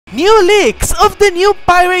New leaks of the new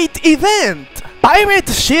pirate event. Pirate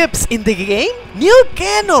ships in the game? New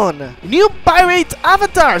cannon! New pirate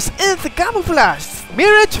avatars and camouflage!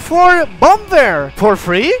 Mirage for Bomber! For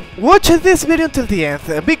free? Watch this video until the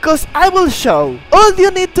end, because I will show all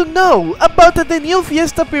you need to know about the new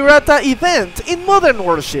Fiesta Pirata event in Modern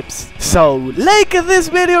Warships. So, like this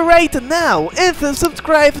video right now and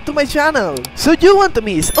subscribe to my channel, so you won't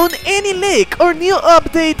miss on any leak or new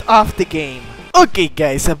update of the game. Okay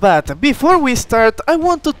guys, but before we start, I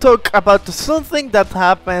want to talk about something that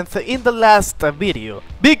happened in the last video.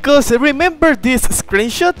 Because remember this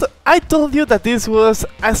screenshot? I told you that this was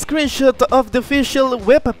a screenshot of the official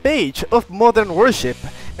web page of Modern Warship,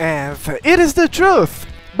 and it is the truth.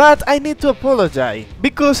 But I need to apologize,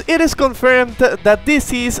 because it is confirmed that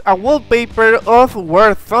this is a wallpaper of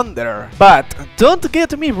War Thunder. But don't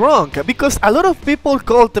get me wrong, because a lot of people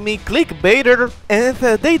called me clickbaiter and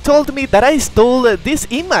they told me that I stole this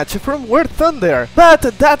image from War Thunder. But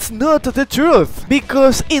that's not the truth,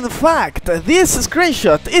 because in fact this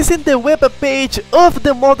screenshot is in the web page of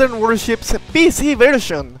the Modern Warships PC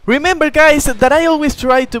version. Remember guys that I always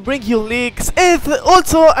try to bring you leaks, and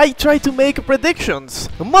also I try to make predictions.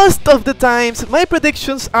 Most of the times my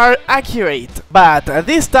predictions are accurate, but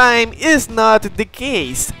this time is not the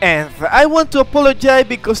case, and I want to apologize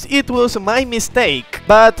because it was my mistake.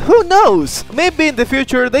 But who knows, maybe in the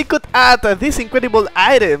future they could add these incredible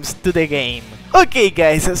items to the game. Okay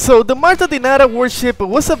guys, so the Marta Dinara warship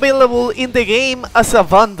was available in the game as a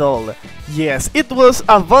bundle. Yes, it was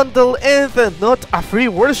a bundle and not a free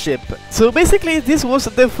warship. So basically this was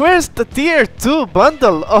the first tier 2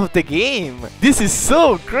 bundle of the game. This is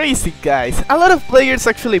so crazy guys. A lot of players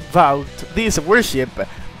actually bought this warship,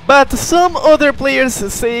 but some other players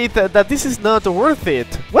say that this is not worth it.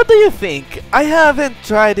 What do you think? I haven't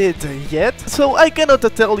tried it yet, so I cannot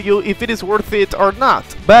tell you if it is worth it or not.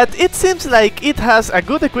 But it seems like it has a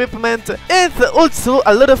good equipment, and also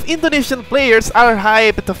a lot of Indonesian players are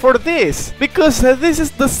hyped for this, because this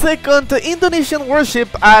is the second Indonesian warship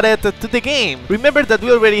added to the game. Remember that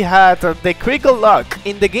we already had the Kriegel Lock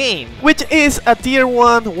in the game, which is a tier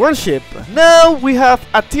 1 warship. Now we have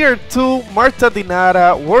a tier 2 Marta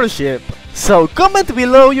Dinara warship. So comment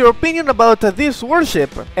below your opinion about this warship,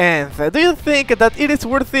 and do you think that it is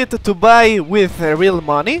worth it to buy with real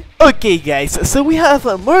money? Okay guys, so we have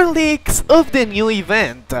more leaks of the new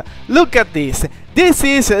event. Look at this. This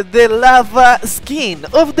is the lava skin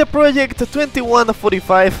of the Project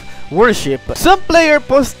 2145 warship. Some player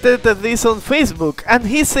posted this on Facebook and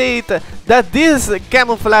he said that this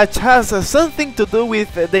camouflage has something to do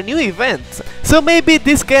with the new event. So maybe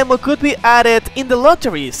this camo could be added in the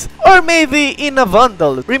lotteries, or maybe in a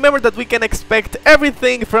bundle. Remember that we can expect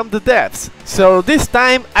everything from the devs. So this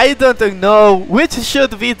time I don't know which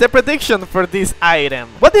should be the prediction for this item.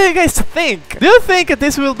 What do you guys think? Do you think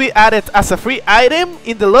this will be added as a free item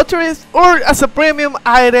in the lotteries or as a premium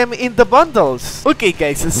item in the bundles? Okay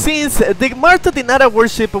guys, since the Marta Dinara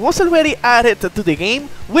warship was already added to the game,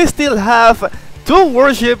 we still have 2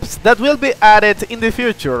 warships that will be added in the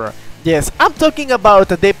future. Yes, I'm talking about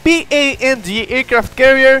the PANG aircraft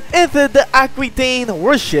carrier and the Aquitaine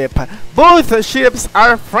warship. Both ships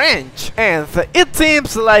are French, and it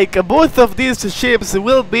seems like both of these ships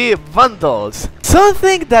will be bundles.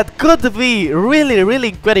 Something that could be really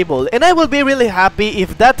incredible, and I will be really happy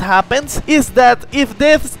if that happens, is that if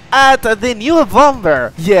devs add the new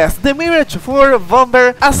bomber. Yes, the Mirage 4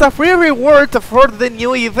 bomber as a free reward for the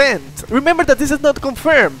new event. Remember that this is not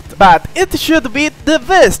confirmed, but it should be the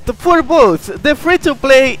best for both the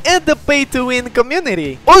free-to-play and the pay-to-win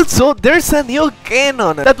community. Also, there's a new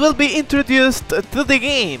cannon that will be introduced to the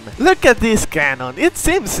game. Look at this cannon, it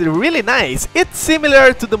seems really nice. It's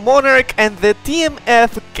similar to the Monarch and the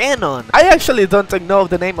TMF cannon. I actually don't know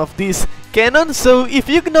the name of this cannon, so if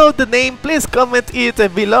you know the name, please comment it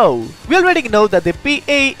below. We already know that the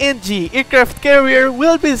PANG aircraft carrier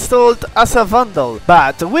will be sold as a bundle,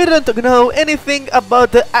 but we don't know anything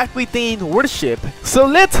about the Aquitaine warship, so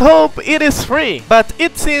let's hope it is free. But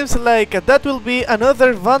it seems like that will be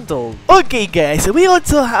another bundle. Okay guys, we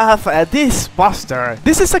also have this poster.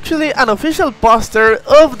 This is actually an official poster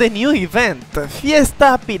of the new event,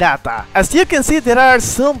 Fiesta Pirata. As you can see, there are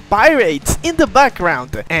some pirates in the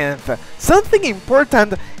background, and something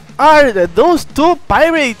important are those 2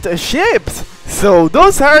 pirate ships. So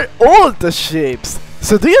those are old ships.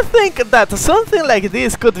 So do you think that something like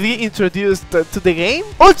this could be introduced to the game?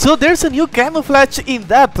 Also, there's a new camouflage in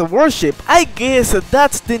that warship. I guess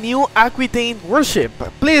that's the new Aquitaine warship.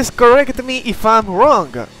 Please correct me if I'm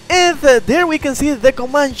wrong. And there we can see the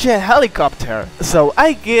Comanche helicopter. So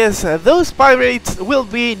I guess those pirates will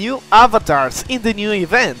be new avatars in the new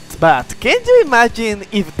event. But can you imagine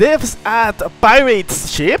if devs add pirate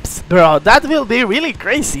ships? Bro, that will be really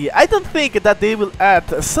crazy. I don't think that they will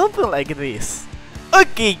add something like this.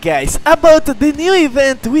 Okay guys, about the new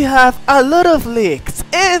event we have a lot of leaks,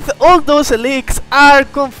 and all those leaks are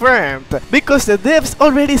confirmed because the devs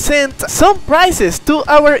already sent some prices to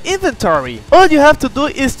our inventory. All you have to do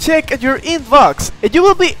is check your inbox and you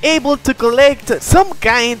will be able to collect some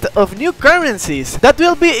kind of new currencies that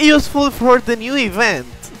will be useful for the new event.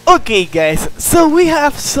 Okay guys, so we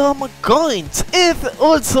have some coins and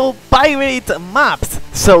also pirate maps.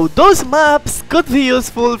 So those maps could be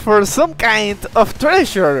useful for some kind of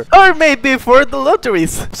treasure or maybe for the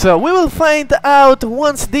lotteries. So we will find out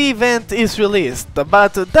once the event is released.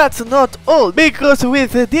 But that's not all, because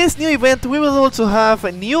with this new event we will also have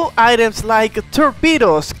new items like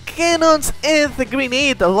torpedoes, cannons and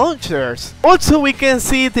grenade launchers. Also we can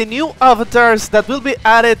see the new avatars that will be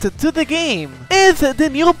added to the game, and the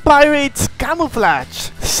new pirates camouflage,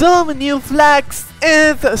 some new flags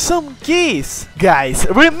and some keys. Guys,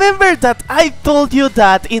 remember that I told you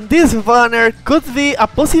that in this banner could be a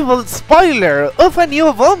possible spoiler of a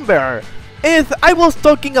new bomber. And I was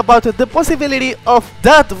talking about the possibility of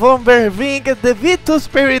that bomber being the V2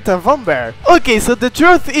 Spirit bomber. Okay, so the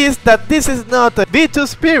truth is that this is not a V2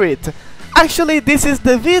 Spirit. Actually, this is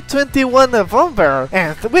the V21 bomber,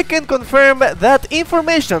 and we can confirm that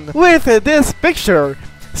information with this picture.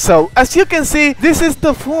 So, as you can see, this is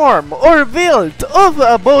the form or build of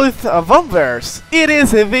both bombers. It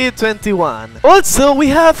is a V21. Also, we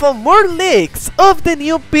have more leaks of the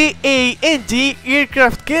new PANG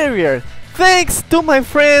aircraft carrier, thanks to my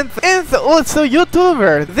friend and also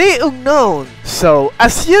YouTuber, The Unknown. So,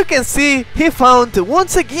 as you can see, he found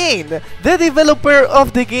once again the developer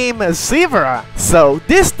of the game Zebra. So,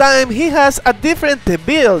 this time he has a different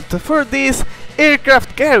build for this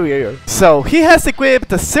aircraft carrier. So, he has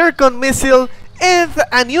equipped a Zircon missile and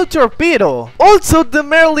a new torpedo, also the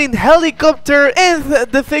Merlin helicopter and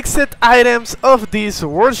the fixed items of this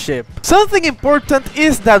warship. Something important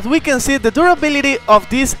is that we can see the durability of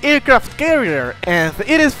this aircraft carrier, and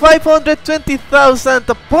it is 520,000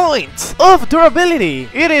 points of durability.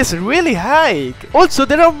 It is really high. Also,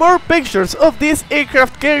 there are more pictures of this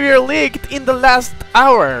aircraft carrier leaked in the last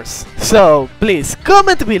hours. So please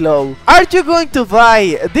comment below, are you going to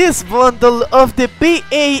buy this bundle of the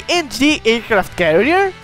PANG aircraft carrier?